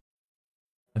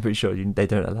 I'm pretty sure they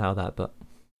don't allow that, but...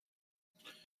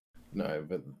 No,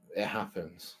 but it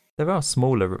happens. There are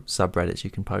smaller subreddits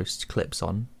you can post clips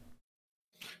on.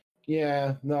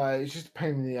 Yeah, no, it's just a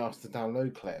pain in the ass to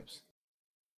download clips.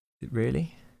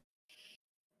 Really?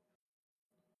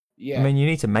 Yeah, I mean, you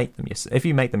need to make them yourself. If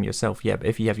you make them yourself, yeah, but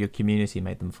if you have your community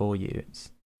make them for you,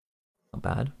 it's not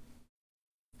bad.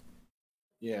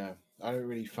 yeah. I don't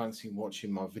really fancy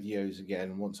watching my videos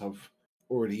again once I've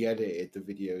already edited the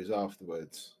videos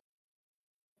afterwards.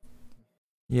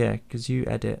 Yeah, because you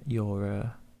edit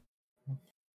your.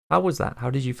 How was that? How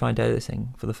did you find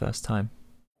editing for the first time?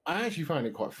 I actually find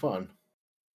it quite fun.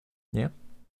 Yeah.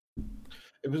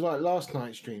 It was like last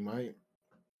night's stream, mate.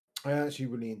 I actually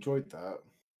really enjoyed that.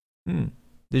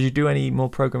 Did you do any more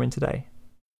programming today?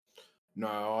 No,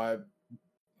 I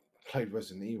played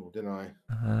Resident Evil, didn't I?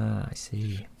 Ah, I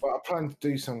see. But I plan to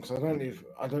do some because I don't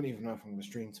even know if I'm gonna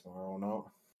stream tomorrow or not.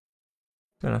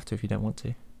 Don't have to if you don't want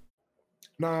to.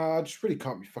 No, I just really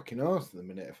can't be fucking arsed at the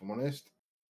minute, if I'm honest.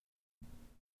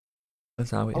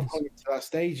 That's how it I've is. gone to that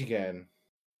stage again.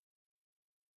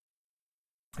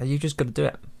 You just got to do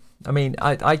it. I mean,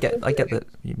 I get that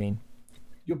you mean.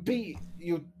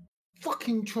 You're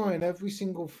fucking trying every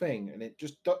single thing, and it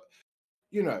just,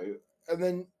 and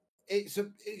then it's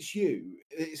you.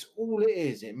 It's all it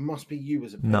is. It must be you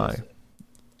as a person. No.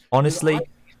 Honestly,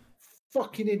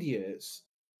 fucking idiots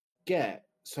get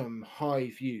some high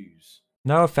views.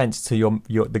 no offense to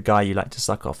your the guy you like to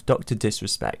suck off, Dr.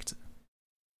 Disrespect.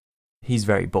 He's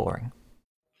very boring.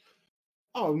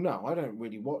 Oh no, I don't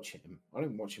really watch him. I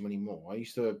don't watch him anymore. I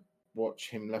used to watch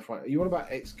him left, right. Are you on about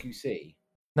XQC?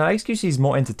 No, XQC is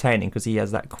more entertaining because he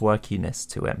has that quirkiness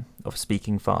to him of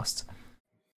speaking fast.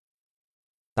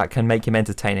 That can make him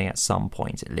entertaining at some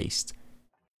point, at least.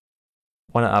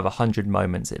 One out of 100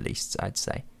 moments, at least, I'd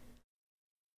say.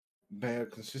 They're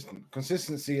consistent.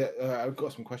 Consistency. I've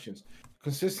got some questions.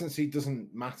 Consistency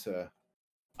doesn't matter.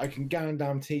 I can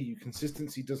guarantee you,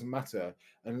 consistency doesn't matter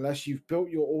unless you've built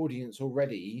your audience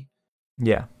already.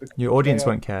 Yeah, your audience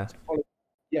won't care.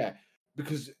 Yeah,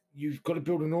 because you've got to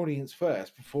build an audience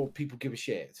first before people give a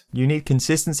shit. You need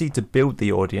consistency to build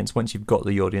the audience. Once you've got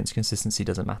the audience, consistency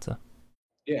doesn't matter.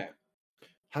 Yeah.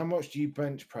 How much do you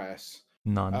bench press?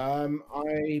 None.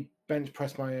 I bench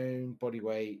press my own body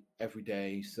weight every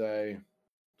day. So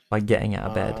by getting out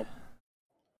of bed.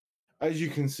 As you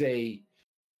can see,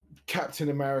 Captain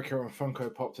America and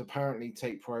Funko Pops apparently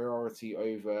take priority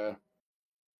over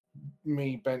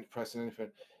me bench pressing anything.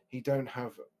 He don't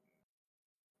have,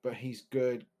 but he's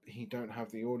good. He don't have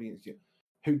the audience yet.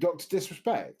 Who, Dr.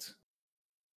 Disrespect?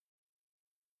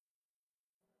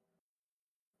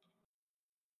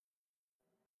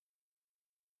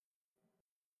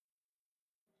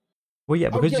 Well, yeah,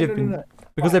 because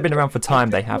because they've been around for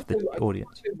time, they have the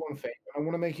audience. One thing, I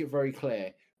want to make it very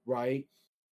clear, right?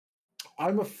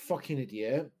 I'm a fucking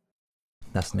idiot.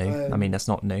 That's new. I mean, that's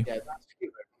not new. Yeah, that's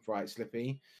right,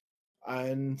 Slippy.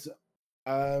 And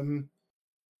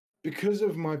because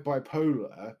of my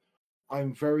bipolar,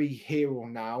 I'm very here or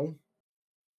now.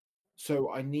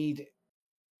 So I need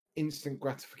instant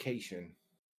gratification.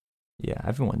 Yeah,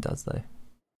 everyone does though.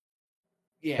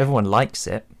 Yeah. Everyone likes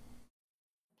it.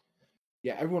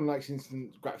 Yeah, everyone likes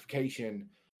instant gratification.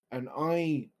 And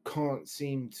I can't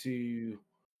seem to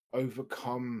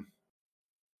overcome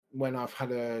when I've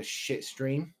had a shit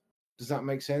stream. Does that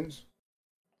make sense?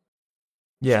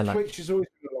 Yeah, so Twitch has always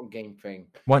been a long game thing.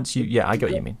 Once you, yeah, I get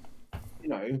what you mean. You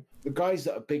know, the guys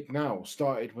that are big now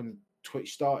started when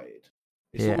Twitch started.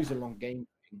 It's always a long game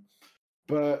thing.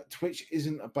 But Twitch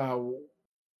isn't about,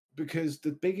 because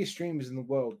the biggest streamers in the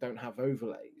world don't have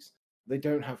overlays. They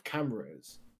don't have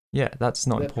cameras. Yeah, that's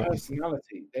not important.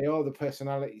 Personality. They are the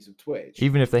personalities of Twitch.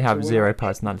 Even if they have zero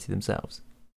personality themselves.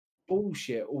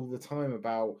 Bullshit all the time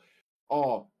about,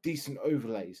 decent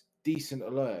overlays, decent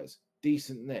alerts,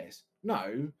 decent this.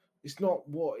 No, it's not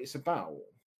what it's about.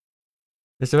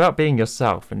 It's about being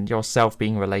yourself and yourself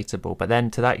being relatable. But then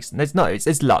to that extent,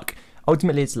 it's luck.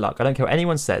 Ultimately, it's luck. I don't care what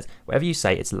anyone says. Whatever you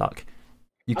say, it's luck.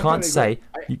 You can't say.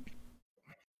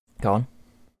 Go on.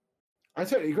 I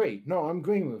totally agree. No, I'm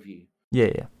agreeing with you.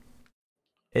 Yeah.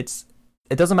 It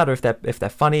doesn't matter if they're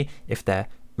funny, if they're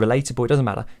relatable. It doesn't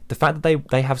matter. The fact that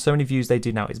they have so many views they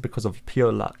do now is because of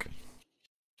pure luck.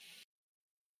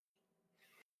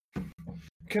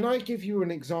 Can I give you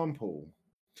an example?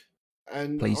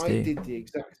 And Please do. I did the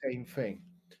exact same thing.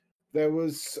 There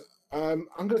was I'm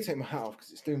gonna take my hat off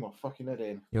because it's doing my fucking head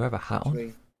in. You have a hat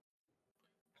on?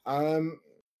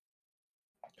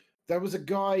 There was a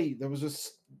guy. There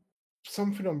was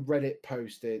something on Reddit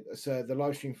posted. So the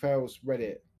livestream fails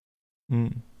Reddit,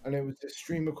 and it was a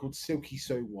streamer called Silky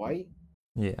So White.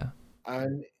 Yeah.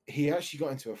 And he actually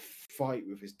got into a fight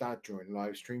with his dad during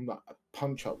live stream, like a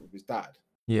punch up with his dad.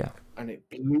 Yeah. and it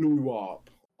blew up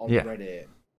on Yeah. Reddit.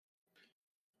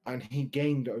 And he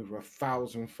gained over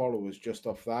 1,000 followers just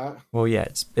off that. Well, yeah,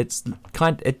 it's it's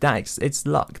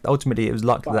luck. Ultimately, it was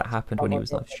luck that happened when he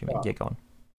was live streaming. Yeah, go on.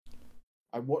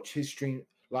 I watch his stream.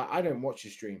 Like, I don't watch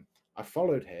his stream. I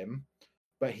followed him,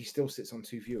 but he still sits on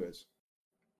 2 viewers.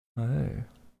 Oh.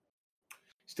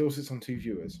 Still sits on 2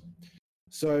 viewers.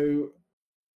 So,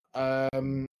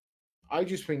 I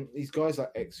just think these guys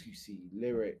like XQC,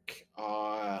 Lyric,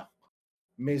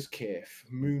 Mizkif,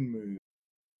 Moon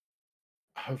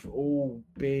have all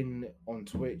been on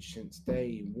Twitch since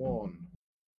day one.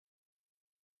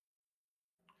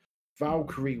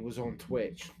 Valkyrie was on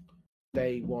Twitch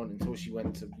day one until she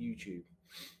went to YouTube.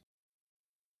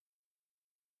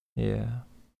 Yeah.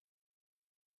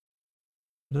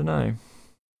 I don't know.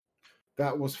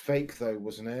 That was fake though,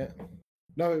 wasn't it?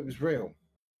 No, it was real.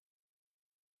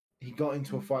 He got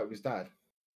into a fight with his dad.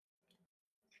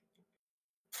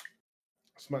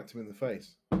 Smacked him in the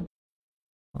face.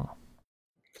 Oh.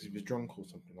 Because he was drunk or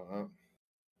something like that.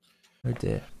 Oh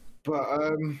dear. But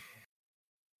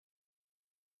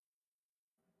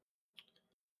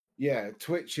yeah,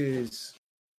 Twitch is,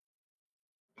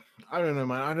 I don't know,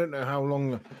 man. I don't know how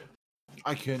long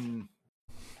I can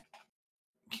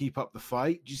keep up the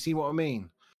fight. Do you see what I mean?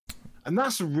 And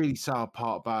that's a really sad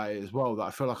part about it as well, that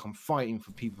I feel like I'm fighting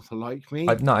for people to like me.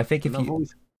 I think if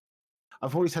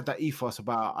I've always had that ethos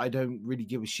about I don't really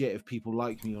give a shit if people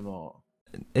like me or not.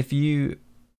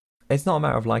 It's not a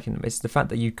matter of liking them. It's the fact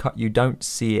that you don't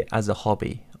see it as a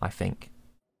hobby, I think.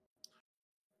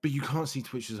 But you can't see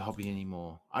Twitch as a hobby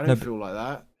anymore. I don't feel like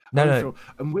that. No.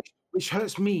 And which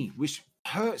hurts me. Which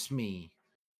hurts me.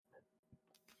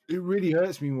 It really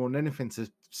hurts me more than anything to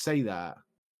say that.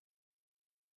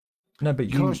 No, but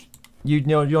you're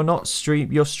not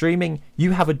you're streaming.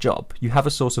 You have a job. You have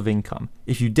a source of income.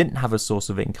 If you didn't have a source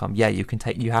of income, yeah, you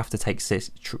have to take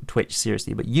Twitch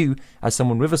seriously. But you, as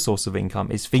someone with a source of income,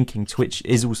 is thinking Twitch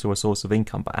is also a source of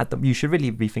income. But you should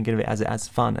really be thinking of it as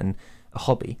fun and a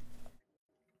hobby.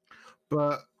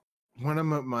 But when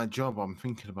I'm at my job, I'm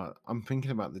thinking about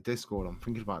the Discord. I'm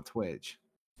thinking about Twitch.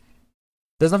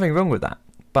 There's nothing wrong with that,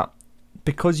 but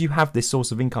because you have this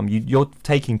source of income, you're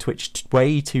taking Twitch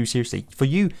way too seriously. For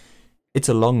you, it's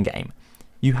a long game.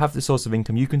 You have the source of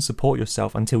income. You can support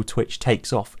yourself until Twitch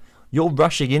takes off. You're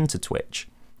rushing into Twitch.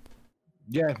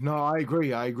 Yeah, no, I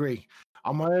agree.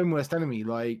 I'm my own worst enemy.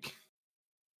 Like,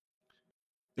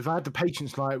 if I had the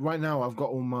patience, like right now, I've got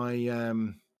all my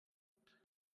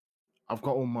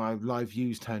live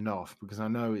views turned off because I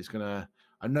know if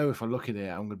I look at it,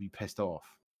 I'm gonna be pissed off.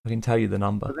 I can tell you the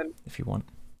number if you want.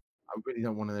 I really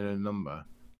don't want to know the number.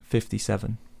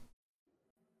 57.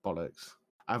 Bollocks.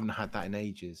 I haven't had that in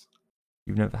ages.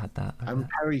 You've never had that? And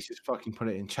Perry's just fucking put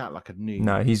it in chat like a noob.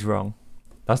 No, he's wrong.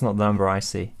 That's not the number I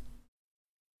see.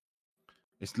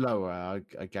 It's lower,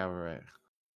 I gather it.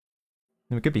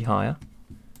 It could be higher.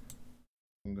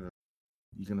 You're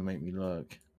gonna make me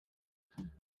look.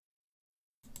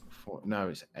 No,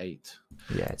 it's 8.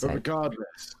 Yeah, it's but 8.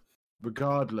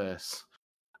 Regardless,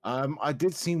 I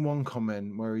did see one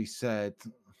comment where he said,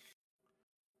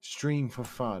 "Stream for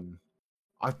fun."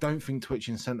 I don't think Twitch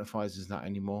incentivizes that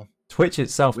anymore. Twitch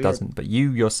itself doesn't, but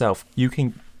you yourself, you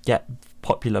can get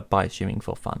popular by streaming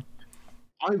for fun.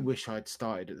 I wish I'd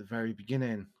started at the very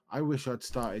beginning. I wish I'd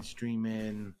started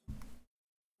streaming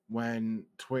when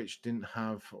Twitch didn't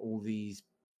have all these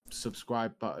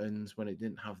subscribe buttons, when it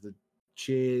didn't have the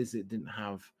cheers, it didn't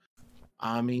have,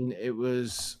 I mean, it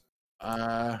was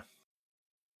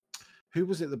who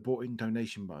was it that brought in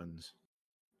donation buttons?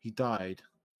 He died.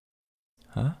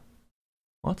 Huh?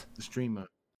 What? The streamer.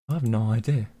 I have no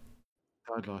idea.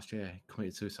 Died last year. He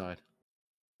committed suicide.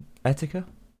 Etika?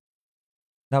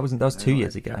 That was 2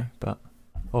 years ago,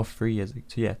 or 3 years ago.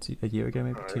 A year ago,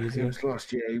 maybe 2 years ago. It was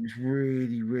last year. He was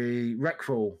really, really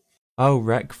Rekful. Oh,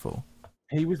 Rekful.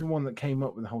 He was the one that came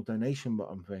up with the whole donation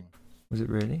button thing. Was it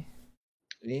really?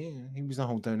 Yeah, he was the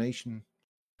whole donation.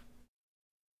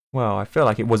 Well, I feel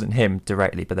like it wasn't him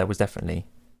directly, but there was definitely.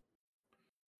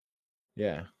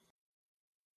 Yeah.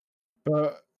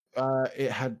 But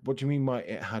it had. What do you mean by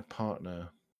it had partner?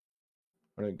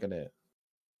 I don't get it.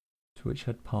 Twitch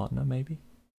had partner, maybe.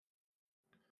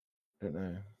 I don't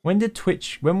know. When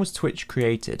was Twitch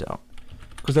created?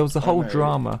 Because there was the whole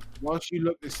drama. Whilst you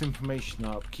look this information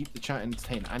up, keep the chat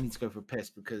entertained. I need to go for a piss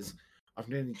because I've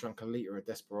nearly drunk a litre of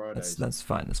Desperados. That's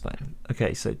fine.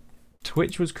 Okay, so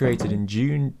Twitch was created in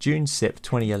June 6th,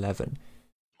 2011.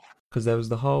 Because there was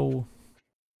the whole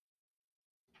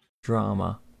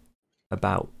drama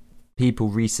about people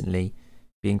recently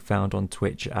being found on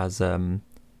Twitch as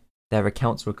their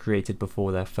accounts were created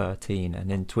before they're 13,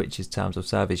 and in Twitch's terms of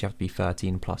service, you have to be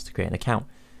 13 plus to create an account.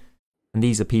 And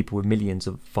these are people with millions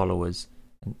of followers,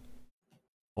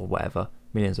 or whatever,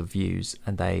 millions of views,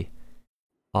 and they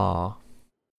are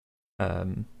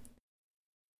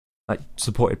like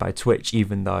supported by Twitch,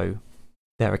 even though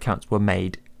their accounts were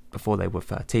made before they were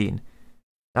 13.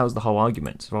 That was the whole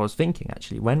argument. So I was thinking,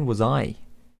 actually, when was I?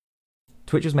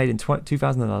 Twitch was made in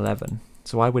 2011,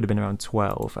 so I would have been around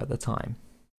 12 at the time.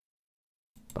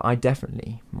 But I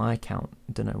definitely, my account,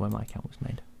 I don't know when my account was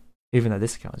made, even though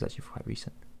this account is actually quite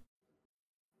recent.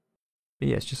 But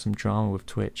yeah, it's just some drama with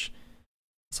Twitch.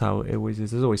 That's how it always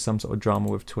is. There's always some sort of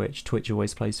drama with Twitch. Twitch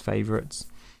always plays favourites.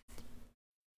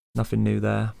 Nothing new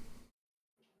there.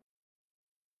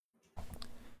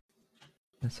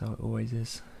 That's how it always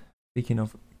is. Speaking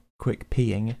of quick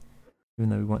peeing, even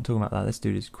though we weren't talking about that, this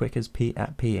dude is quick as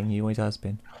at peeing. He always has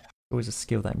been. Always a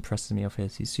skill that impresses me of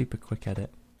his. He's super quick at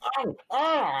it. Ow!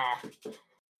 Ah!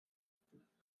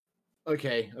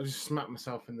 Okay, I just smacked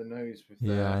myself in the nose with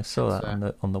Yeah, I saw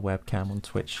that on the webcam on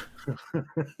Twitch.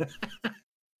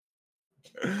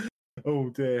 Oh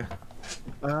dear.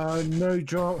 No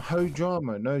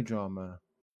drama. No drama.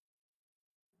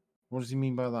 What does he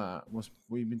mean by that? What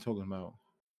have you been talking about?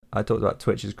 I talked about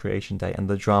Twitch's creation date and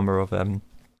the drama of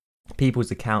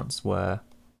people's accounts were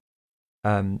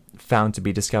found to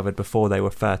be discovered before they were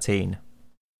 13.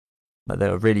 Like they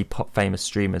were really famous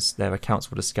streamers. Their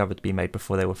accounts were discovered to be made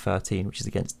before they were 13, which is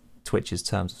against Twitch's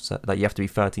terms. Like you have to be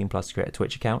 13 plus to create a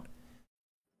Twitch account.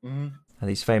 Mm-hmm. And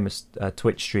these famous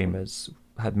Twitch streamers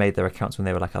had made their accounts when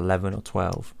they were like 11 or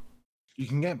 12. You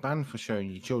can get banned for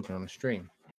showing your children on a stream.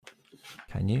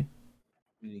 Can you?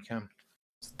 You can.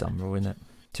 It's a dumb rule, isn't it?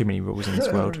 Too many rules in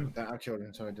this world. That our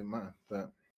children, so it doesn't matter.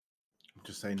 But I'm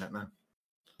just saying that now.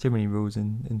 Too many rules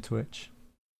in Twitch.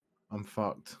 I'm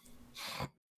fucked.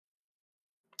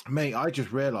 Mate, I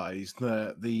just realised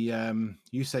that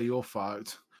you say you're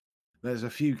fucked. There's a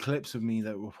few clips of me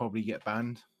that will probably get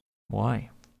banned. Why?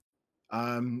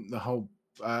 The whole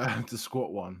the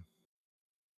squat one.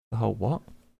 The whole what?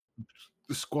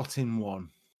 The squatting one.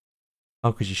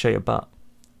 Oh, because you show your butt.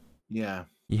 Yeah.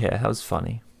 Yeah, that was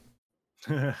funny.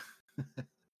 That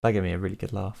gave me a really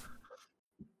good laugh.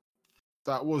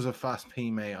 That was a fast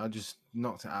pee, mate. I just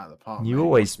knocked it out of the park. You mate.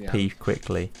 always pee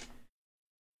quickly.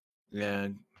 Yeah.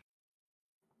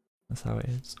 That's how it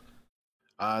is.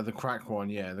 The crack one,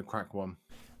 yeah, the crack one.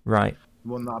 Right.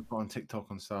 The one that I put on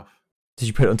TikTok and stuff. Did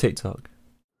you put it on TikTok?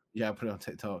 Yeah, I put it on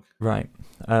TikTok. Right.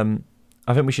 I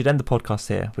think we should end the podcast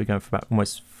here. We're going for about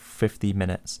almost 50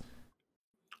 minutes.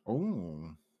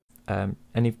 Oh.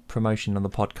 Any promotion on the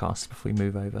podcast before we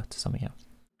move over to something else?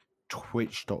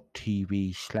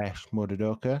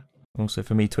 Twitch.tv/Murderducker. Also,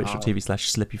 for me,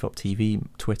 twitch.tv/SlippyFopTV.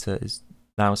 Twitter is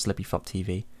now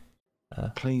SlippyFopTV.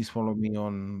 Please follow me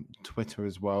on Twitter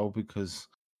as well, because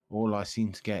all I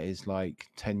seem to get is like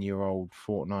 10-year-old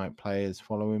Fortnite players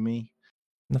following me.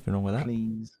 Nothing wrong with that.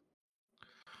 Please.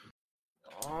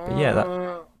 But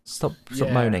yeah, stop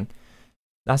moaning.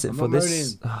 That's it for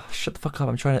this. Oh, shut the fuck up!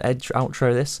 I'm trying to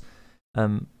outro this.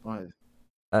 Right.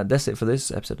 That's it for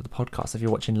this episode of the podcast. If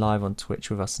you're watching live on Twitch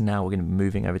with us now, we're going to be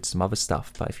moving over to some other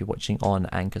stuff. But if you're watching on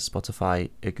Anchor, Spotify,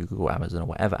 Google, Amazon, or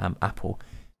whatever, Apple,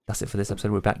 that's it for this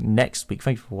episode. We're back next week.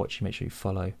 Thank you for watching. Make sure you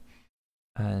follow.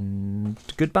 And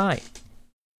goodbye.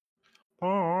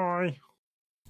 Bye.